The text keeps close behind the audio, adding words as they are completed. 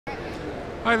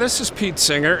Hi, this is Pete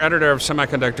Singer, editor of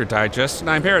Semiconductor Digest, and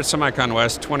I'm here at SEMICON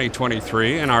West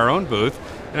 2023 in our own booth,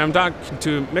 and I'm talking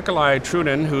to Mikolaj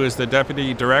Trunin, who is the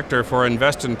Deputy Director for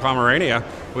Invest in Pomerania,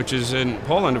 which is in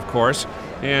Poland, of course,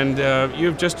 and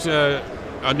you've just a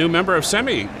new member of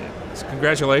SEMI.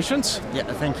 Congratulations. Yeah,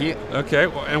 thank you.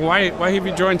 Okay, and why have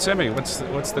you joined SEMI?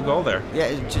 What's the goal there?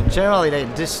 Yeah, generally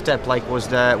this step was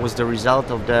the result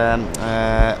of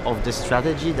the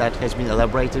strategy that has been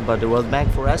elaborated by the World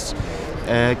Bank for us.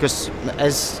 Because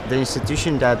as the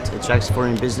institution that attracts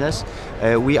foreign business,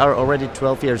 we are already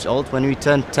 12 years old. When we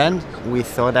turned 10, we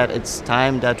thought that it's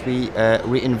time that we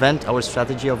reinvent our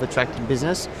strategy of attracting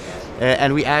business.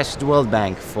 And we asked the World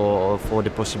Bank for the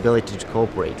possibility to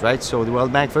cooperate, right? So the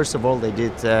World Bank, first of all, they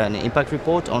did an impact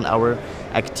report on our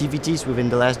activities within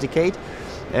the last decade.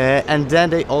 And then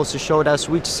they also showed us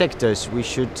which sectors we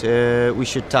should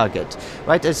target,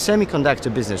 right? As semiconductor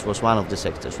business was one of the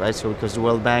sectors, right? So because the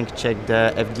World Bank checked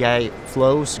the FDI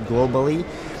flows globally,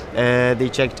 they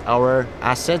checked our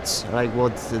assets, like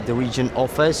what the region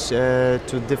offers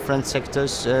to different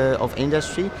sectors of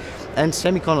industry. And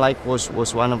Semicon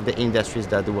was one of the industries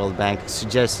that the World Bank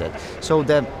suggested. So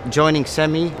the joining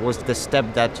SEMI was the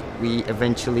step that we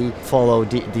eventually followed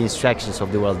the instructions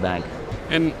of the World Bank.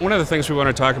 And one of the things we want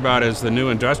to talk about is the new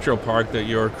industrial park that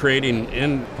you're creating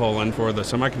in Poland for the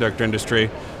semiconductor industry.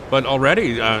 But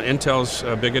already Intel's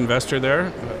a big investor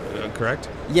there, correct?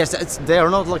 Yes, they are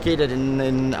not located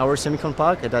in our Semicon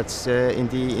park. That's in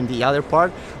the other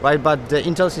part, right? But the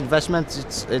Intel's investment,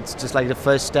 it's just like the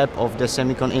first step of the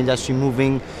Semicon industry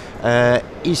moving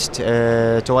east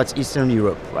towards Eastern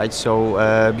Europe, right? So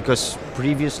because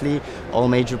previously all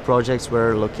major projects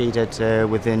were located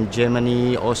within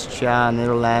Germany, Austria,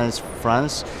 Netherlands,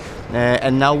 France.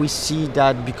 And now we see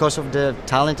that because of the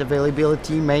talent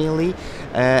availability mainly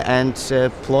and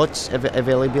plot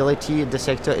availability, the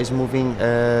sector is moving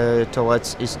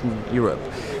towards Eastern Europe.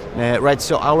 Right,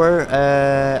 so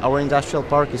our industrial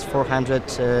park is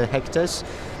 400 hectares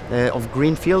of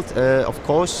greenfield. Of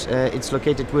course, it's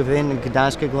located within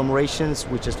Gdańsk agglomerations,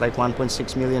 which is like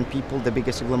 1.6 million people, the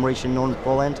biggest agglomeration in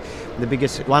Poland,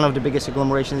 one of the biggest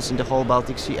agglomerations in the whole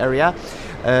Baltic Sea area.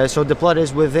 So the plot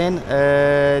is within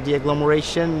the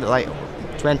agglomeration, like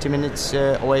 20 minutes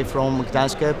away from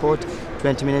Gdańsk airport,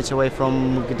 20 minutes away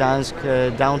from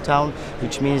Gdańsk downtown,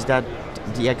 which means that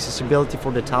the accessibility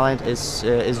for the talent is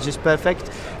just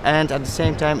perfect, and at the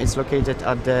same time it's located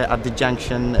at the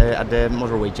junction, at the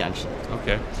motorway junction.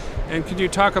 Okay, and could you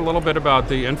talk a little bit about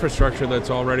the infrastructure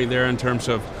that's already there in terms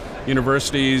of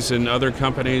universities and other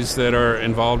companies that are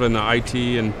involved in the IT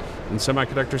and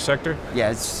semiconductor sector?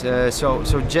 Yes,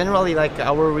 so generally, like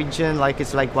our region,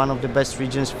 it's like one of the best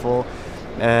regions for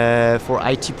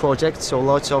IT projects, so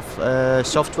lots of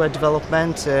software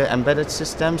development, embedded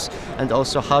systems, and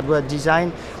also hardware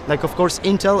design. Like, of course,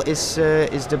 Intel is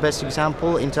the best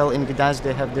example. Intel in Gdańsk,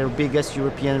 they have their biggest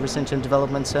European research and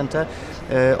development center,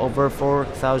 over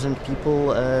 4,000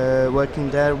 people working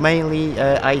there, mainly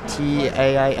IT,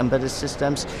 AI, embedded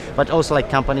systems, but also like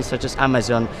companies such as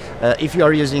Amazon. If you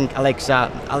are using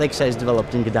Alexa is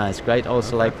developed in Gdańsk, right?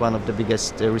 Also like one of the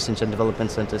biggest research and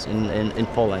development centers in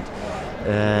Poland.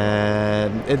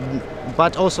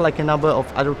 But also like a number of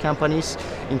other companies,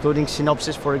 including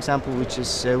Synopsys, for example, which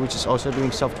is also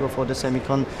doing software for the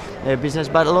Semicon business.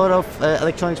 But a lot of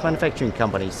electronics manufacturing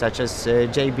companies, such as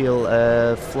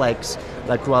JBL, Flex,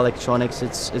 like Raw Electronics.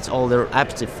 It's all there.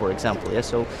 Aptiv, for example. Yeah,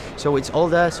 so it's all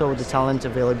there. So the talent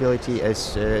availability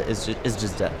is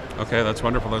just there. Okay, that's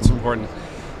wonderful. That's important.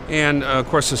 And of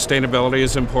course, sustainability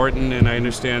is important, and I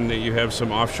understand that you have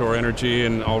some offshore energy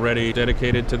and already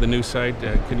dedicated to the new site.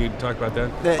 Can you talk about that?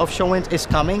 The offshore wind is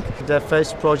coming. The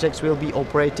first projects will be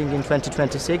operating in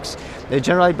 2026.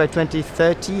 Generally, by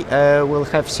 2030, we'll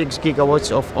have 6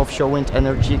 gigawatts of offshore wind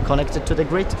energy connected to the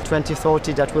grid.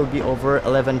 2030, that will be over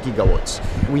 11 gigawatts.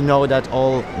 We know that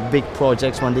all big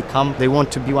projects, when they come, they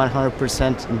want to be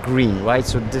 100% green, right?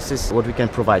 So this is what we can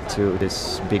provide to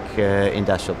this big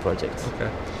industrial project. Okay.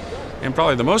 And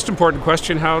probably the most important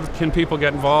question, how can people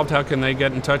get involved? How can they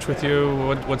get in touch with you?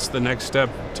 What's the next step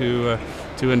to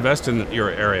invest in your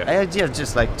area? Yeah,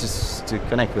 just to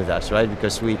connect with us, right?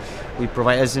 Because we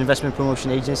provide, as an investment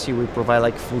promotion agency, we provide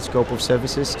like full scope of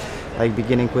services, like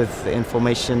beginning with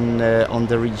information on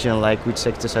the region, like which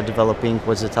sectors are developing,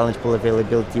 what's the talent pool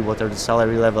availability, what are the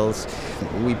salary levels.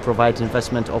 We provide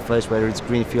investment offers, whether it's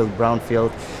greenfield,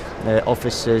 brownfield,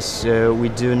 offices. We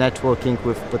do networking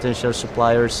with potential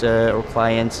suppliers or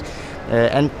clients,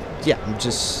 and yeah,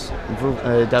 just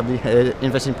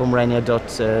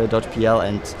investinpomerania.pl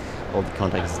and all the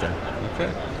contacts there. Okay.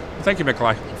 Thank you,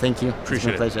 Mikolaj. Thank you.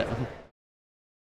 Appreciate it. It's my pleasure.